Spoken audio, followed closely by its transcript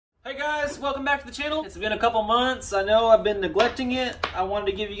Hey guys, welcome back to the channel. It's been a couple months. I know I've been neglecting it. I wanted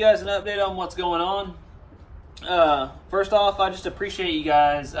to give you guys an update on what's going on. First off, I just appreciate you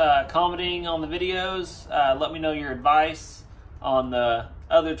guys commenting on the videos. Let me know your advice on the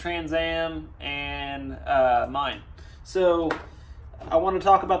other Trans Am and mine. So I want to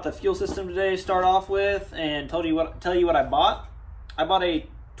talk about the fuel system today to start off with, and tell you what I bought. I bought a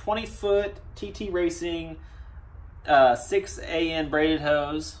 20-foot TT Racing 6AN braided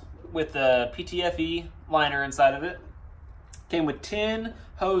hose with the ptfe liner inside of it. Came with 10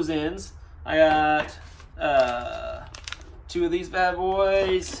 hose ends. I got 2 of these bad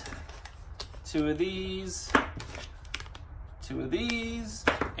boys, 2 of these, 2 of these,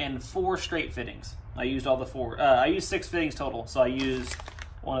 and 4 straight fittings. I used all the 4. I used 6 fittings total, so I used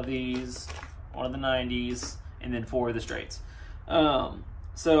 1 of these, 1 of the 90s, and then 4 of the straights.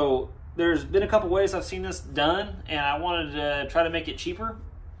 So there's been a couple ways I've seen this done, and I wanted to try to make it cheaper.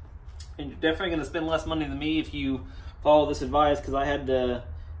 And you're definitely going to spend less money than me if you follow this advice, because I had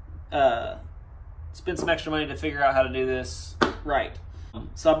to spend some extra money to figure out how to do this right.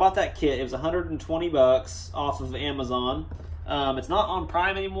 So I bought that kit. It was 120 bucks off of Amazon. It's not on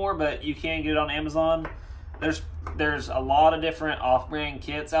Prime anymore, but you can get it on Amazon. There's a lot of different off-brand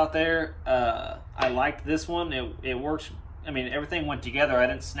kits out there. I liked this one. It works. I mean, everything went together. I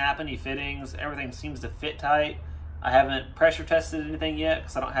didn't snap any fittings. Everything seems to fit tight. I haven't pressure tested anything yet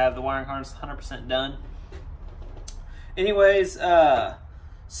because I don't have the wiring harness 100% done. Anyways,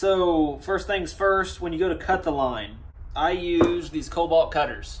 so first things first, when you go to cut the line, I use these Cobalt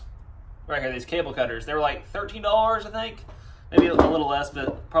cutters right here, these cable cutters. They were like $13, I think. Maybe a little less,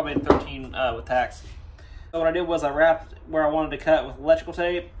 but probably $13 with tax. So what I did was I wrapped where I wanted to cut with electrical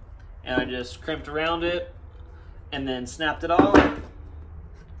tape, and I just crimped around it and then snapped it off.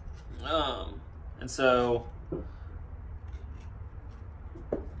 And so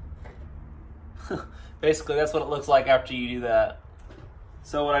basically that's what it looks like after you do that.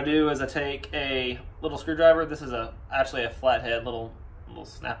 So what I do is I take a little screwdriver. This is actually a flathead, little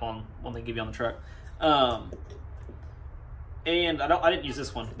snap-on one they give you on the truck. And I didn't use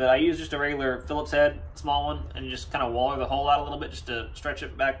this one, but I used just a regular Phillips head, small one, and just kind of waller the hole out a little bit just to stretch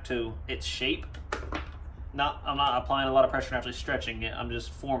it back to its shape. I'm not applying a lot of pressure and actually stretching it. I'm just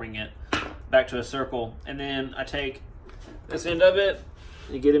forming it back to a circle. And then I take this end of it,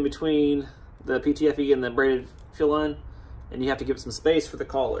 you get in between the ptfe and the braided fuel line, and you have to give it some space for the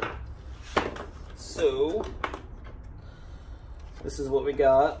collar. So this is what we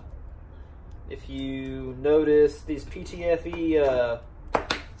got. If you notice, these ptfe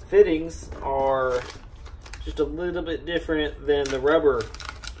fittings are just a little bit different than the rubber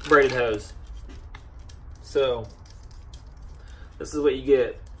braided hose. So this is what you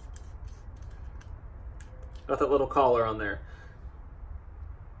get. Got that little collar on there.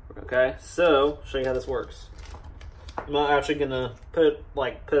 Okay, so I'll show you how this works. I'm not actually gonna put it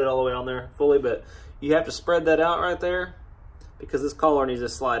all the way on there fully, but you have to spread that out right there because this collar needs to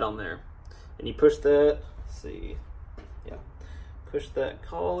slide on there. And you push that, let's see, yeah, push that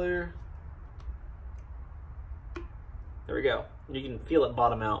collar. There we go. You can feel it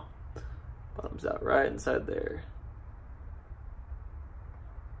bottom out. Bottoms out right inside there.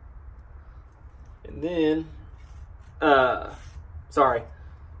 And then, sorry,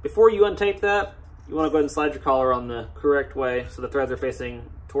 before you untape that, you want to go ahead and slide your collar on the correct way so the threads are facing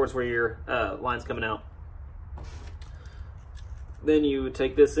towards where your line's coming out. Then you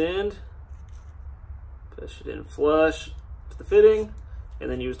take this end, push it in flush to the fitting, and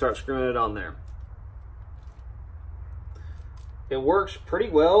then you start screwing it on there. It works pretty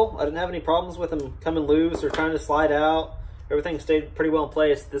well. I didn't have any problems with them coming loose or trying to slide out. Everything stayed pretty well in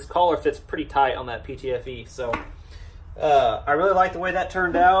place. This collar fits pretty tight on that ptfe, so I really like the way that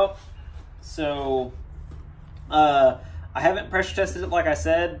turned out. So I haven't pressure tested it like I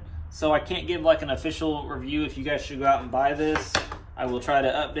said, so I can't give like an official review if you guys should go out and buy this. I will try to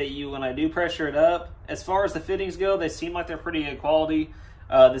update you when I do pressure it up. As far as the fittings go, they seem like they're pretty good quality.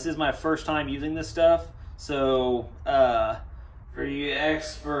 This is my first time using this stuff, so for you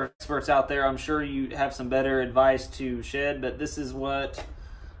experts out there, I'm sure you have some better advice to shed, but this is what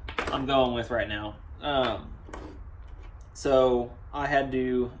I'm going with right now. So I had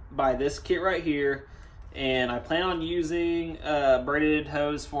to buy this kit right here, and I plan on using braided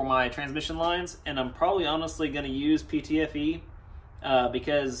hose for my transmission lines, and I'm probably honestly going to use ptfe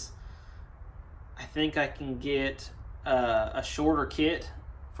because I think I can get a shorter kit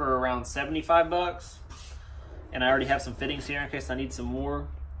for around 75 bucks. And I already have some fittings here in case I need some more.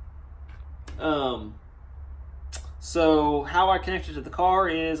 So how I connect it to the car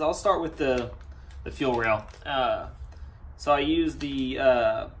is, I'll start with the fuel rail. So I use the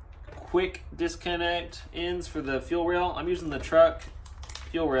quick disconnect ends for the fuel rail. I'm using the truck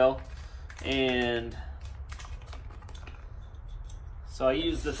fuel rail, and so I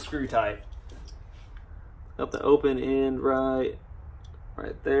use the screw type. Got the open end right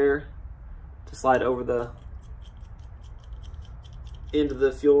there to slide over the end of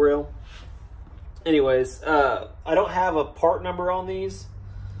the fuel rail. Anyways, I don't have a part number on these.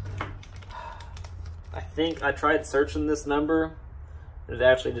 I think I tried searching this number, and it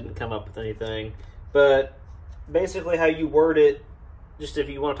actually didn't come up with anything. But basically how you word it, just if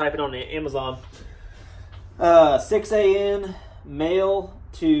you want to type it on Amazon, 6AN male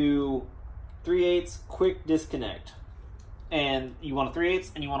to 3/8 quick disconnect. And you want a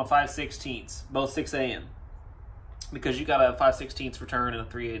 3/8 and you want a 5/16, both 6AN. Because you got a 5/16 return and a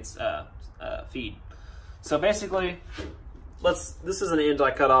 3/8 feed. So basically, this is an end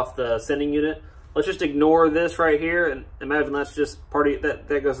I cut off the sending unit. Let's just ignore this right here and imagine that's just part of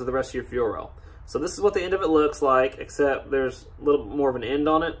that goes to the rest of your fuel rail. So this is what the end of it looks like, except there's a little more of an end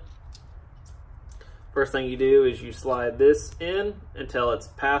on it. First thing you do is you slide this in until it's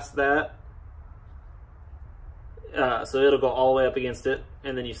past that. So it'll go all the way up against it,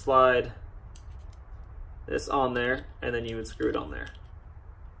 and then you slide this on there, and then you would screw it on there.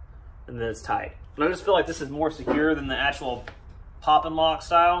 And then it's tight. And I just feel like this is more secure than the actual pop and lock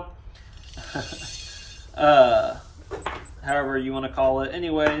style. However you want to call it.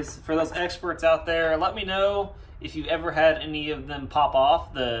 Anyways, for those experts out there, let me know if you ever had any of them pop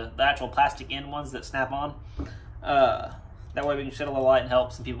off, the actual plastic end ones that snap on. That way we can shed a little light and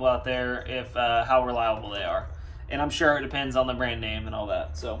help some people out there if how reliable they are. And I'm sure it depends on the brand name and all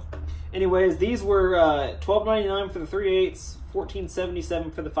that. So anyways, these were $12.99 for the 3/8,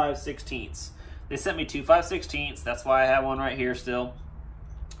 $14.77 for the 5/16. They sent me two 5/16. That's why I have one right here still.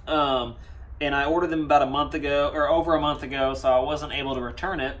 And I ordered them about a month ago, or over a month ago, so I wasn't able to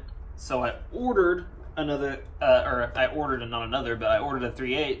return it. So I ordered another, but I ordered a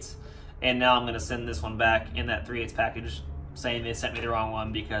 3/8, and now I'm going to send this one back in that 3/8 package, saying they sent me the wrong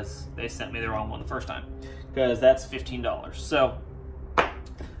one because they sent me the wrong one the first time, because that's $15. So,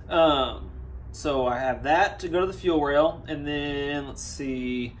 so I have that to go to the fuel rail, and then let's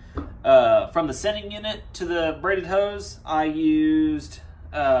see, from the sending unit to the braided hose, I used.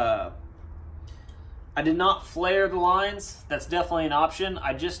 I did not flare the lines. That's definitely an option.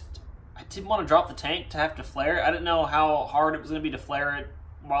 I didn't want to drop the tank to have to flare. I didn't know how hard it was going to be to flare it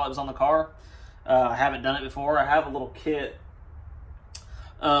while it was on the car. I haven't done it before. I have a little kit.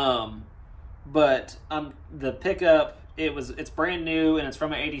 But the pickup, it's brand new and it's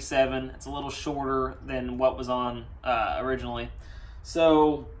from an 87. It's a little shorter than what was on originally.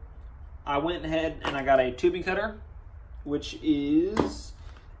 So I went ahead and I got a tubing cutter, which is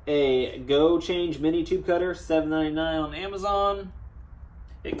a Go Change mini tube cutter, $7.99 on Amazon.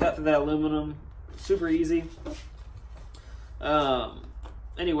 It cut through that aluminum, super easy.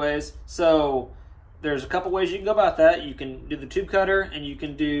 Anyways, so there's a couple ways you can go about that. You can do the tube cutter, and you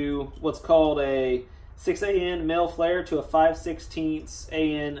can do what's called a 6AN male flare to a 5/16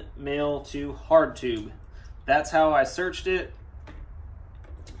 AN male to hard tube. That's how I searched it.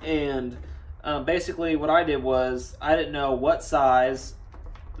 And basically what I did was, I didn't know what size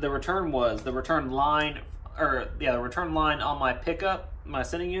the return was. The return line, the return line on my pickup, my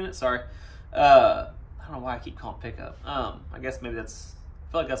sending unit, sorry. I don't know why I keep calling it pickup. I guess maybe I feel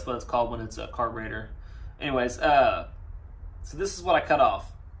like that's what it's called when it's a carburetor. Anyways, so this is what I cut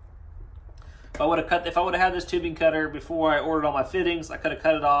off. If I would have had this tubing cutter before I ordered all my fittings, I could have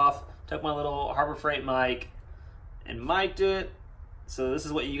cut it off, took my little Harbor Freight mic, and mic'd it. So this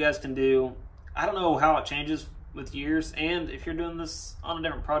is what you guys can do. I don't know how it changes with years, and if you're doing this on a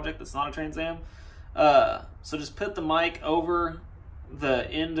different project that's not a Trans Am, so just put the mic over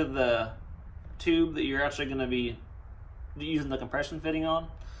the end of the tube that you're actually going to be using the compression fitting on.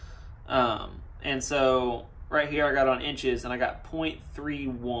 And so right here I got it on inches, and I got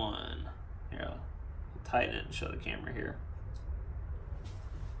 0.31. Here, I'll tighten it and show the camera here.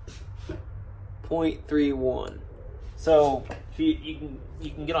 0.31. So if you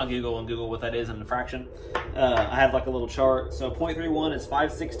can get on Google and Google what that is in the fraction. I have like a little chart. So 0.31 is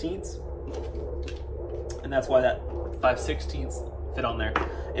 5/16, and that's why that 5/16 fit on there.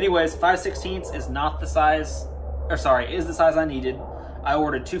 Anyways, 5/16 is not the size, or sorry, is the size I needed. I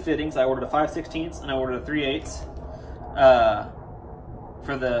ordered two fittings. I ordered a 5/16 and I ordered a 3/8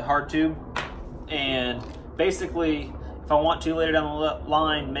 for the hard tube. And basically, if I want to later down the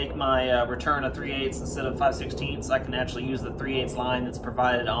line make my return a 3/8 instead of 5/16, I can actually use the 3/8 line that's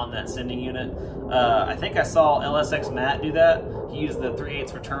provided on that sending unit. I think I saw LSX Matt do that. He used the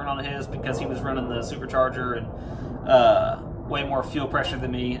 3/8 return on his because he was running the supercharger, and way more fuel pressure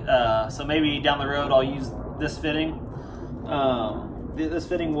than me. So maybe down the road I'll use this fitting. This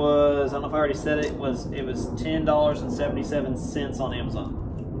fitting was, I don't know if I already said it, it was $10.77 on Amazon.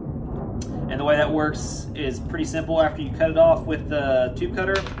 And the way that works is pretty simple. After you cut it off with the tube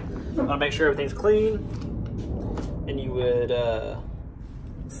cutter, you want to make sure everything's clean, and you would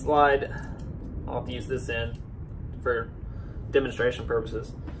slide, I'll have to use this end for demonstration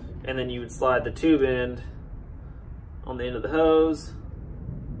purposes, and then you would slide the tube end on the end of the hose,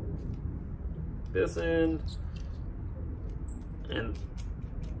 this end, and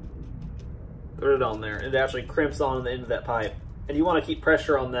throw it on there. It actually crimps on the end of that pipe, and you want to keep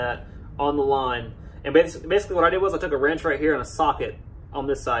pressure on that on the line. And basically what I did was I took a wrench right here and a socket on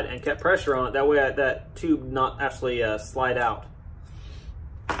this side and kept pressure on it. That way that tube not actually slide out.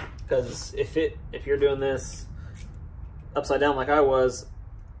 Because if you're doing this upside down like I was,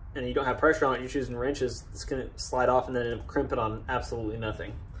 and you don't have pressure on it, you're using wrenches, it's gonna slide off and then it'll crimp it on absolutely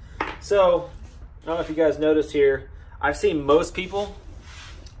nothing. So I don't know if you guys noticed here, I've seen most people,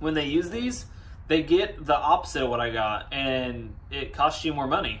 when they use these, they get the opposite of what I got, and it costs you more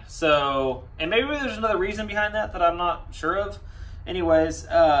money. So, and maybe there's another reason behind that I'm not sure of. Anyways,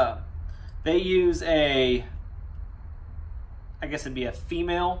 they use I guess it'd be a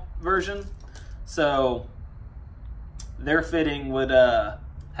female version. So their fitting would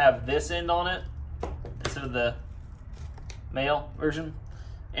have this end on it instead of the male version.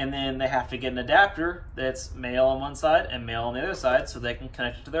 And then they have to get an adapter that's male on one side and male on the other side so they can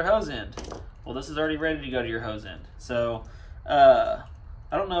connect it to their hose end. Well, this is already ready to go to your hose end. So I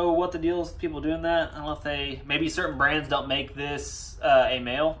don't know what the deal is with people doing that. I don't know if maybe certain brands don't make this a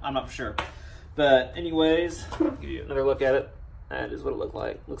male. I'm not for sure. But anyways, give you another look at it. That is what it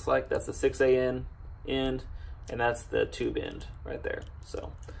looks like. That's the 6A end, and that's the tube end right there.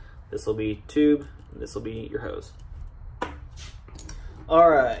 So this will be tube, and this will be your hose. All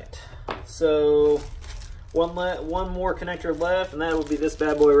right, so one more connector left, and that will be this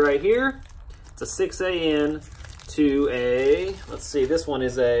bad boy right here. It's a 6A to a, let's see, this one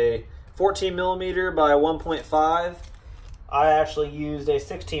is a 14 millimeter by 1.5. I actually used a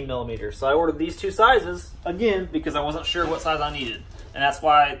 16 millimeter. So I ordered these two sizes, again, because I wasn't sure what size I needed. And that's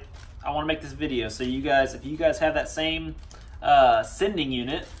why I want to make this video. So you guys, if you guys have that same sending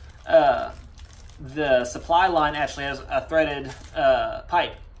unit, the supply line actually has a threaded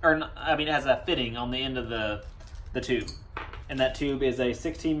pipe, or I mean, it has a fitting on the end of the tube. And that tube is a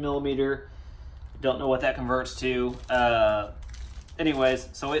 16 millimeter. Don't know what that converts to. Anyways,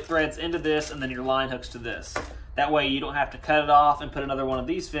 so it threads into this, and then your line hooks to this. That way you don't have to cut it off and put another one of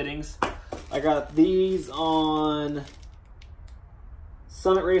these fittings. I got these on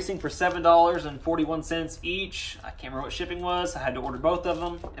Summit Racing for $7.41 each. I can't remember what shipping was. I had to order both of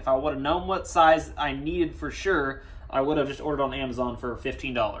them. If I would have known what size I needed for sure, I would have just ordered on Amazon for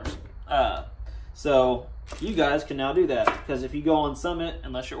 $15. So you guys can now do that, because if you go on Summit,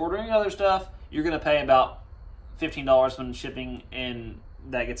 unless you're ordering other stuff, you're going to pay about $15 when shipping, and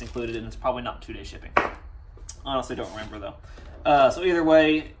that gets included, and it's probably not 2-day shipping. Honestly, don't remember though. So either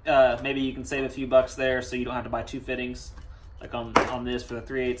way, maybe you can save a few bucks there, so you don't have to buy two fittings. Like on this for the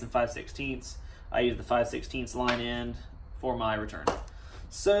 3/8 and 5/16. I use the 5/16 line end for my return.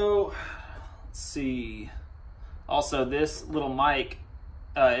 So let's see. Also, this little mic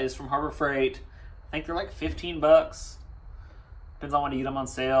is from Harbor Freight. I think they're like 15 bucks. Depends on when you get them on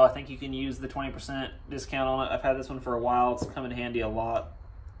sale. I think you can use the 20% discount on it. I've had this one for a while. It's come in handy a lot.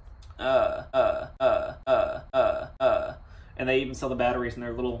 And they even sell the batteries in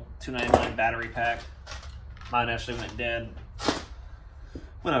their little $2.99 battery pack. Mine actually went dead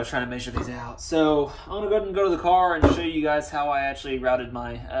when I was trying to measure these out. So I'm gonna go ahead and go to the car and show you guys how I actually routed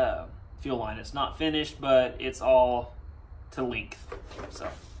my fuel line. It's not finished, but it's all to length. So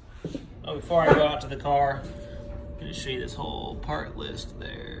before I go out to the car, I'm gonna show you this whole part list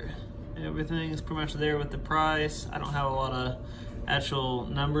there. Everything is pretty much there with the price. I don't have a lot of actual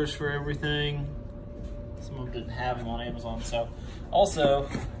numbers for everything. Some of them didn't have them on Amazon. So also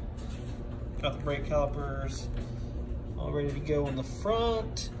got the brake calipers all ready to go on the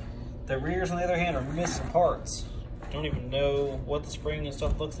front. The rears, on the other hand, are missing parts. Don't even know what the spring and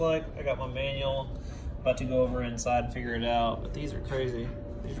stuff looks like. I got my manual, about to go over inside and figure it out, but these are crazy,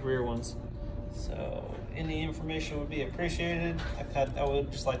 these rear ones. So any information would be appreciated. I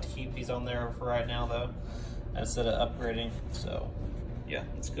would just like to keep these on there for right now though, instead of upgrading. So yeah,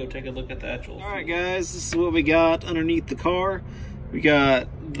 let's go take a look at the actual. All right guys, this is what we got underneath the car. We got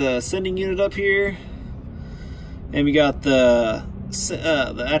the sending unit up here, and we got the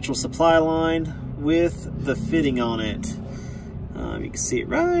actual supply line with the fitting on it. You can see it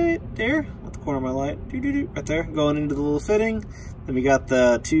right there with the corner of my light, right there, going into the little fitting. Then we got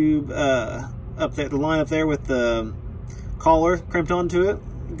the tube up there, the line up there with the collar crimped onto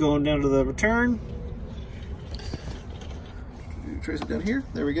it, going down to the return. Trace it down here.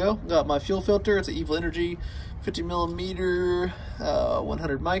 There we go. Got my fuel filter. It's an Evil Energy 50 millimeter,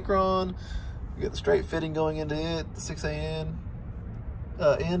 100 micron. We got the straight fitting going into it, the 6AN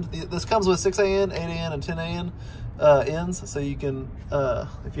end. This comes with 6AN, 8AN, and 10AN ends, so you can,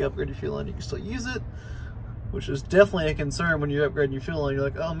 if you upgrade your fuel line, you can still use it, which is definitely a concern when you're upgrading your fuel line. You're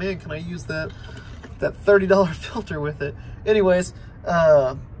like, oh man, can I use that $30 filter with it? Anyways,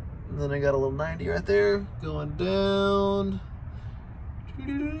 and then I got a little 90 right there going down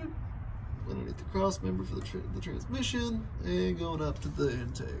underneath the cross member for the transmission, and going up to the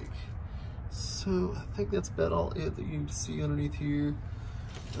intake. So I think that's about all it that you can see underneath here.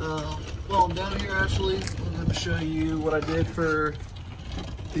 While I'm down here, actually, I'm going to show you what I did for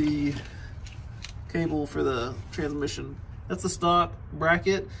the cable for the transmission. That's the stock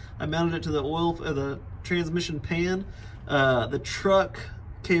bracket. I mounted it to the the transmission pan. The truck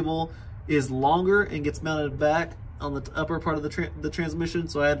cable is longer and gets mounted back on the upper part of the transmission,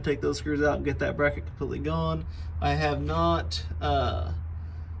 so I had to take those screws out and get that bracket completely gone. I have not got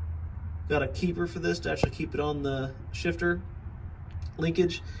a keeper for this to actually keep it on the shifter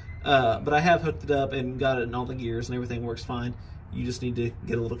linkage, but I have hooked it up and got it in all the gears and everything works fine. You just need to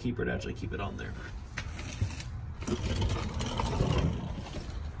get a little keeper to actually keep it on there.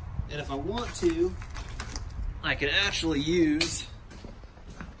 And if I want to, I can actually use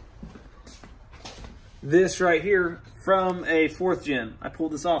this right here from a 4th gen. I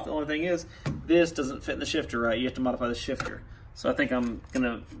pulled this off. The only thing is, this doesn't fit in the shifter right. You have to modify the shifter. So I think I'm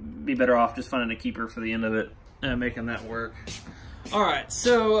gonna be better off just finding a keeper for the end of it and making that work. All right,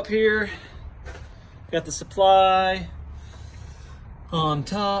 so up here, got the supply on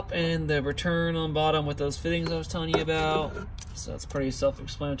top and the return on bottom with those fittings I was telling you about. So it's pretty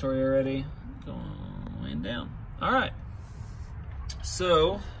self-explanatory already. Going down. All right.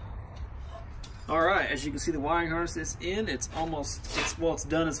 So, all right, as you can see, the wiring harness is in. It's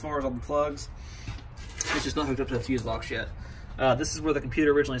done as far as all the plugs. It's just not hooked up to the fuse box yet. This is where the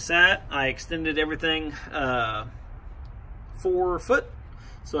computer originally sat. I extended everything 4 foot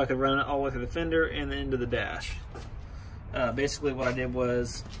so I could run it all the way through the fender and then into the dash. Basically what I did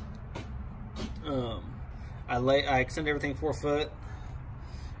was I extended everything 4 foot,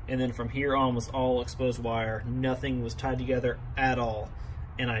 and then from here on was all exposed wire. Nothing was tied together at all.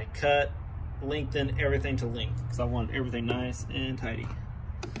 And I cut, lengthened everything to length because I wanted everything nice and tidy.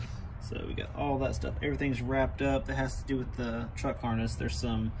 So we got all that stuff. Everything's wrapped up that has to do with the truck harness. There's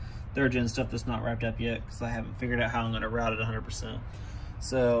some 3rd gen stuff that's not wrapped up yet because I haven't figured out how I'm going to route it 100%.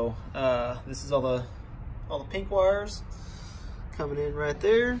 So this is all the pink wires coming in right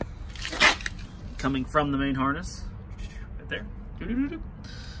there, coming from the main harness right there.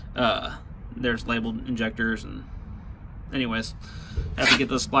 There's labeled injectors, and anyways, I have to get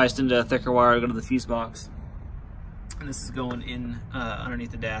those spliced into thicker wire to go to the fuse box. And this is going in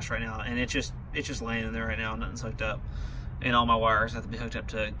underneath the dash right now, and it's just laying in there right now. Nothing's hooked up, and all my wires have to be hooked up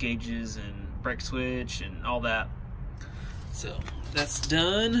to gauges and brake switch and all that. So that's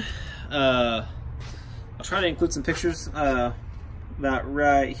done. I'll try to include some pictures about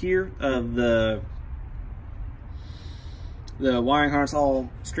right here of the wiring harness all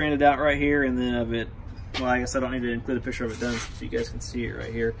stranded out right here, and then of it. Well, I guess I don't need to include a picture of it done so you guys can see it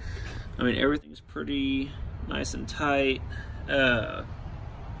right here. I mean, everything's pretty nice and tight. Going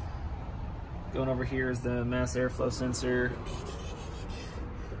over here is the mass airflow sensor.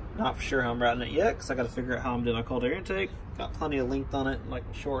 Not for sure how I'm routing it yet because I got to figure out how I'm doing my cold air intake. Got plenty of length on it, and I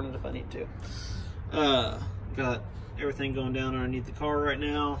can shorten it if I need to. Got everything going down underneath the car right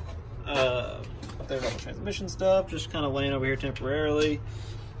now. There's all the transmission stuff, just kind of laying over here temporarily.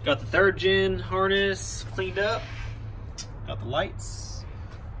 Got the 3rd gen harness cleaned up. Got the lights.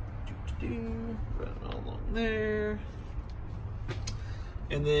 Running all along there.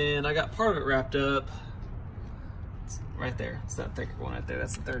 And then I got part of it wrapped up. It's right there. It's that thicker one right there.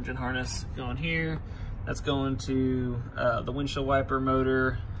 That's the 3rd gen harness going here. That's going to the windshield wiper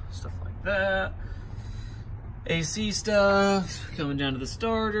motor, stuff like that. AC stuff coming down to the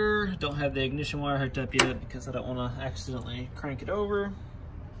starter. Don't have the ignition wire hooked up yet because I don't want to accidentally crank it over.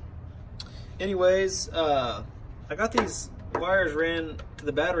 Anyways, I got these wires ran to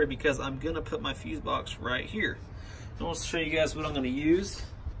the battery because I'm gonna put my fuse box right here. I want to show you guys what I'm gonna use.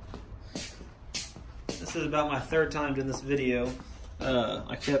 This is about my 3rd time doing this video.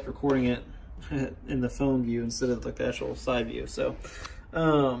 I kept recording it in the phone view instead of like the actual side view. So,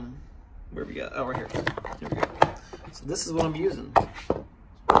 where we got? Oh, right here. Here we go. So this is what I'm using.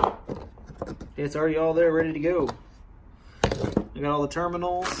 it's already all there, ready to go. I got all the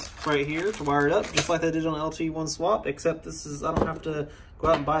terminals right here to wire it up, just like I did on the LT1 swap, except this is, I don't have to go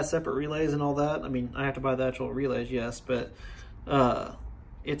out and buy separate relays and all that. I mean, I have to buy the actual relays, yes, but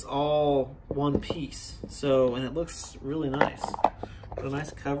it's all one piece. So, and it looks really nice. Got a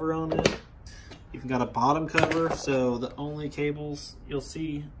nice cover on it. You've got a bottom cover, so the only cables you'll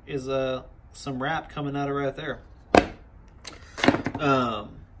see is some wrap coming out of right there.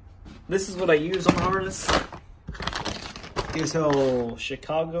 This is what I use on the harness. Here's whole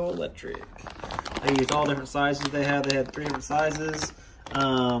Chicago Electric. I used all different sizes they had. They had 3 different sizes.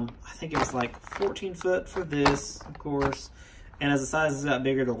 I think it was like 14 foot for this, of course. And as the sizes got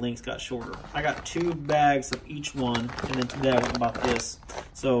bigger, the lengths got shorter. I got 2 bags of each one, and then today I went and bought this.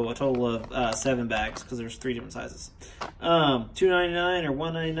 So a total of 7 bags, because there's 3 different sizes. $2.99 or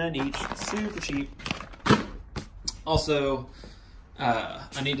 $1.99 each. Super cheap. Also, I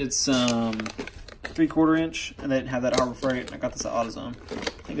needed some 3/4 inch, and they didn't have that Harbor Freight. I got this at AutoZone. I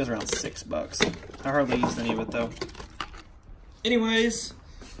think it was around $6. I hardly used any of it though. Anyways,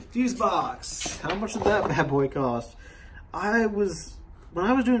 fuse box. How much did that bad boy cost? When I was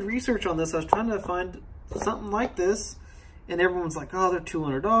doing research on this, I was trying to find something like this, and everyone's like, oh, they're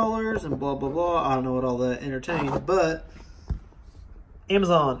 $200 and blah, blah, blah. I don't know what all that entertained, but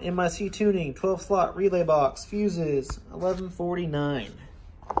Amazon, MIC tuning, 12 slot relay box, fuses, $11.49.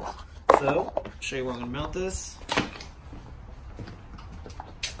 So, I'll show you where I'm gonna mount this.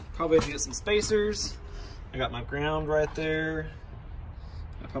 Probably have to get some spacers. I got my ground right there.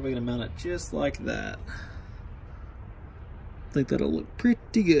 I'm probably gonna mount it just like that. I think that'll look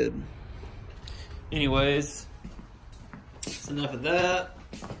pretty good. Anyways, that's enough of that.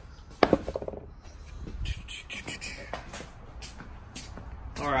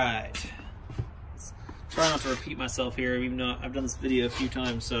 All right. Try not to repeat myself here, even though I've done this video a few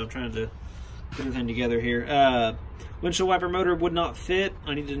times, so I'm trying to put everything together here. Windshield wiper motor would not fit.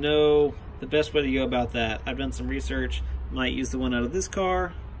 I need to know the best way to go about that. I've done some research. Might use the one out of this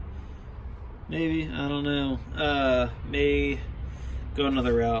car. Maybe, I don't know. May go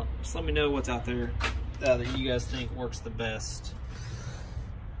another route. Just let me know what's out there that you guys think works the best.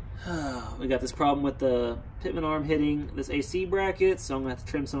 We got this problem with the pitman arm hitting this AC bracket, so I'm gonna have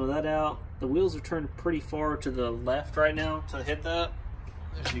to trim some of that out. The wheels are turned pretty far to the left right now to hit that.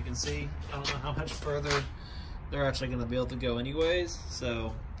 As you can see, I don't know how much further they're actually gonna be able to go anyways.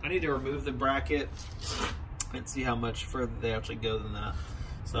 So I need to remove the bracket and see how much further they actually go than that.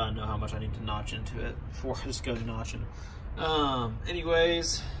 So I know how much I need to notch into it before I just go notching.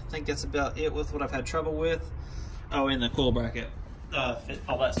 Anyways, I think that's about it with what I've had trouble with. Oh, and the coil bracket.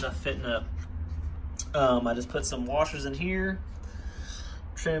 All that stuff fitting up. I just put some washers in here,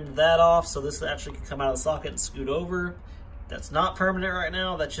 trimmed that off so this actually can come out of the socket and scoot over. That's not permanent right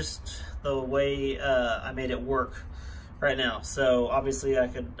now. That's just the way I made it work right now. So obviously I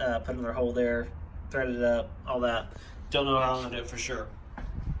could put another hole there, thread it up, all that. Don't know how I'm gonna do it for sure.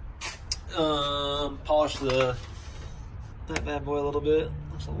 Polish that bad boy a little bit.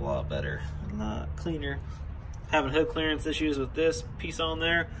 Looks a lot better, a lot cleaner. Having hood clearance issues with this piece on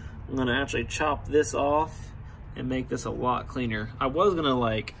there. I'm gonna actually chop this off and make this a lot cleaner. I was gonna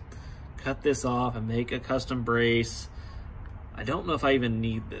like cut this off and make a custom brace. I don't know if I even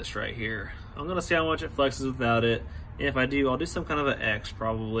need this right here. I'm gonna see how much it flexes without it. And if I do, I'll do some kind of an X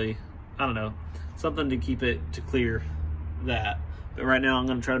probably. I don't know, something to keep it to clear that. But right now I'm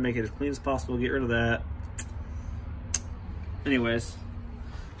gonna try to make it as clean as possible, get rid of that. Anyways,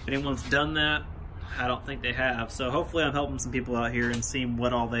 if anyone's done that, I don't think they have. So hopefully I'm helping some people out here and seeing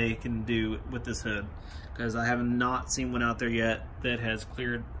what all they can do with this hood, because I have not seen one out there yet that has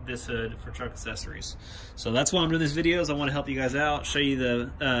cleared this hood for truck accessories. So that's why I'm doing these videos. I want to help you guys out, show you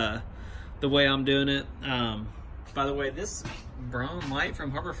the way I'm doing it. By the way, this brown light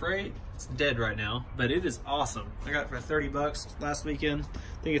from Harbor Freight, it's dead right now, but it is awesome. I got it for 30 bucks last weekend.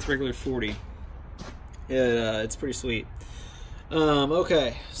 I think it's regular 40. It's pretty sweet.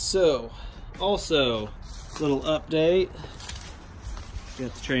 Okay, so also, little update.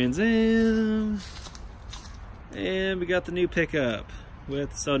 Got the Trans Am, and we got the new pickup.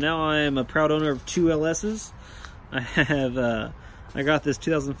 So now I am a proud owner of 2 LS's. I have I got this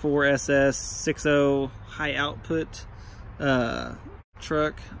 2004 SS 6.0 high output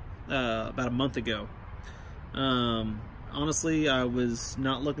truck about a month ago. Honestly, I was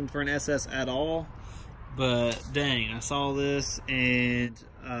not looking for an SS at all, but dang, I saw this and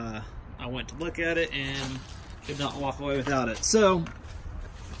I went to look at it and could not walk away without it. So,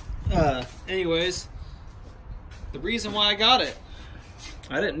 anyways, the reason why I got it,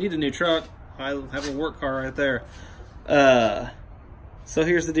 I didn't need a new truck. I have a work car right there. So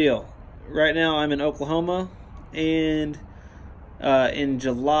here's the deal. right now I'm in Oklahoma, and in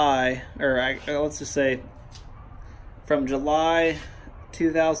July, or let's just say from July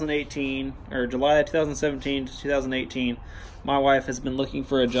 2018, or July 2017 to 2018, my wife has been looking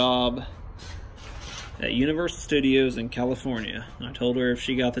for a job at Universal Studios in California. I told her if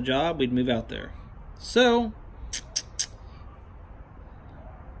she got the job, we'd move out there. So,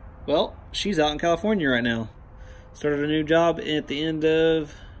 well, she's out in California right now. Started a new job at the end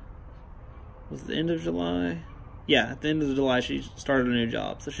of, was it the end of July? Yeah, at the end of July she started a new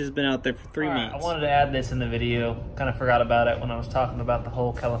job. So she's been out there for 3 months. I wanted to add this in the video. Kind of forgot about it when I was talking about the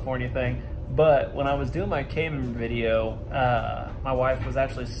whole California thing. But when I was doing my K-member video, my wife was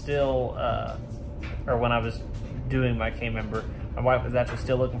actually still, or when I was doing my K-member, my wife was actually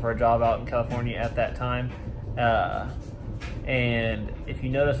still looking for a job out in California at that time. And if you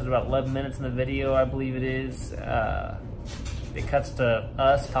notice, it's about 11 minutes in the video, I believe it is. It cuts to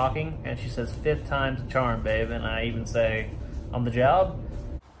us talking, and she says, 5th time's a charm, babe. And I even say, on the job?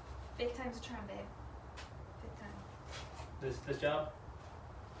 5th time's a charm, babe. 5th time. This job?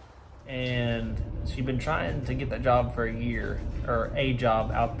 And she'd been trying to get that job for a year, or a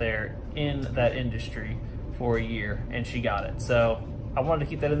job out there in that industry for a year, and she got it. So I wanted to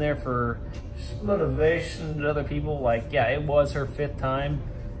keep that in there for motivation to other people. Like, yeah, it was her 5th time,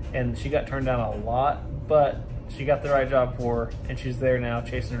 and she got turned down a lot, but she got the right job for her, and she's there now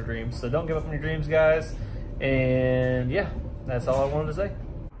chasing her dreams. So don't give up on your dreams, guys. And yeah, that's all I wanted to say.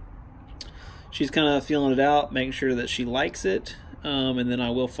 She's kind of feeling it out, making sure that she likes it, and then I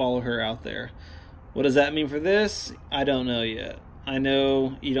will follow her out there. What does that mean for this? I don't know yet. I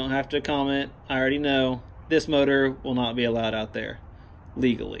know you don't have to comment. I already know this motor will not be allowed out there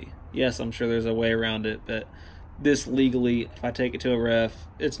legally. Yes, I'm sure there's a way around it, but this legally, if I take it to a ref,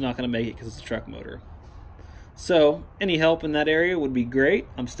 it's not going to make it because it's a truck motor. So any help in that area would be great.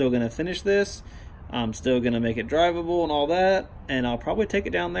 I'm still going to finish this. I'm still going to make it drivable and all that, and I'll probably take it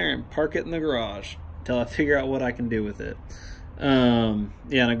down there and park it in the garage until I figure out what I can do with it. Yeah,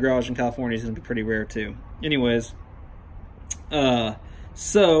 and a garage in California is going to be pretty rare too. Anyways,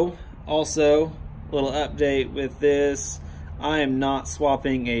 so also a little update with this. I am not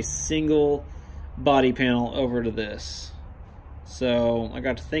swapping a single body panel over to this. So I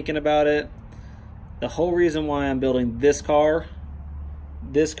got to thinking about it. The whole reason why I'm building this car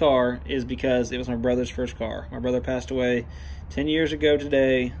is because it was my brother's first car. My brother passed away 10 years ago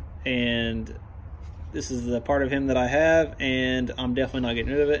today, and this is the part of him that I have, and I'm definitely not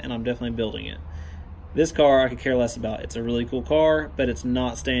getting rid of it, and I'm definitely building it. This car I could care less about. It's a really cool car, but it's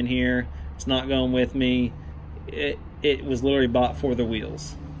not staying here. It's not going with me. It was literally bought for the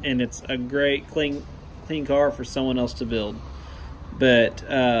wheels, and it's a great clean car for someone else to build. But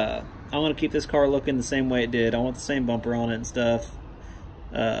I want to keep this car looking the same way it did. I want the same bumper on it and stuff.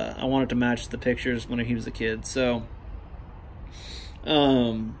 I want it to match the pictures when he was a kid. So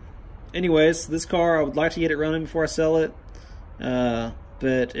anyways, this car, I would like to get it running before I sell it.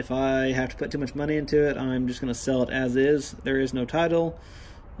 But if I have to put too much money into it, I'm just going to sell it as is. There is no title,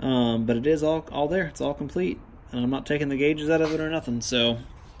 but it is all there. It's all complete, and I'm not taking the gauges out of it or nothing. So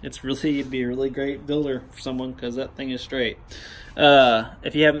it's really, it'd be a really great builder for someone, because that thing is straight.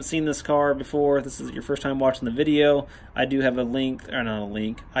 If you haven't seen this car before, this is your first time watching the video, I do have a link, or not a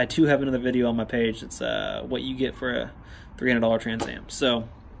link, I do have another video on my page. It's what you get for a $300 Trans Am. So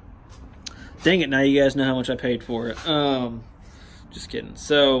dang it, now you guys know how much I paid for it. Just kidding.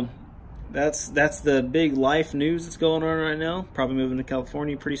 So that's the big life news that's going on right now. Probably moving to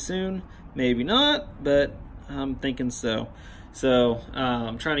California pretty soon. Maybe not, but I'm thinking so. So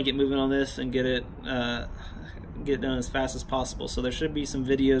I'm trying to get moving on this and get it done as fast as possible. So there should be some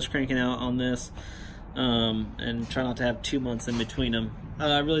videos cranking out on this, and try not to have 2 months in between them.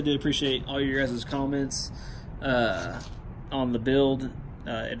 I really do appreciate all your guys' comments on the build,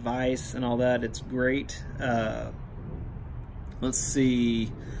 advice and all that. It's great. Let's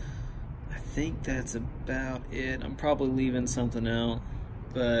see, I think that's about it. I'm probably leaving something out,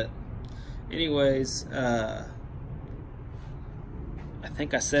 but anyways, I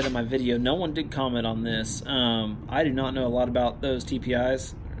think I said in my video, no one did comment on this. I do not know a lot about those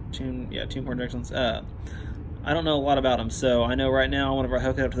TPIs, tune port injections. I don't know a lot about them, so I know right now whenever I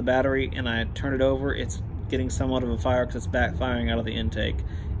hook it up to the battery and I turn it over, it's getting somewhat of a fire because it's backfiring out of the intake.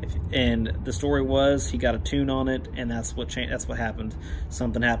 And the story was he got a tune on it, and that's what changed. That's what happened.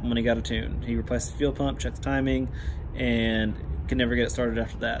 Something happened when he got a tune. He replaced the fuel pump, checked the timing, and could never get it started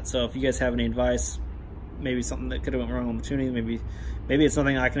after that. So if you guys have any advice, maybe something that could have went wrong on the tuning, maybe it's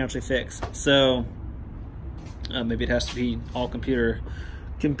something I can actually fix. So maybe it has to be all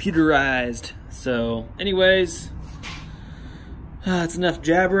computerized. So anyways, It's enough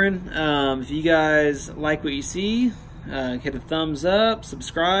jabbering. If you guys like what you see, hit a thumbs up,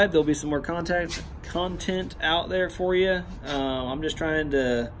 subscribe. There'll be some more content out there for you. I'm just trying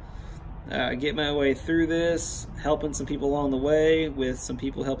to get my way through this, helping some people along the way with some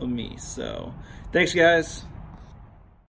people helping me. So thanks, guys.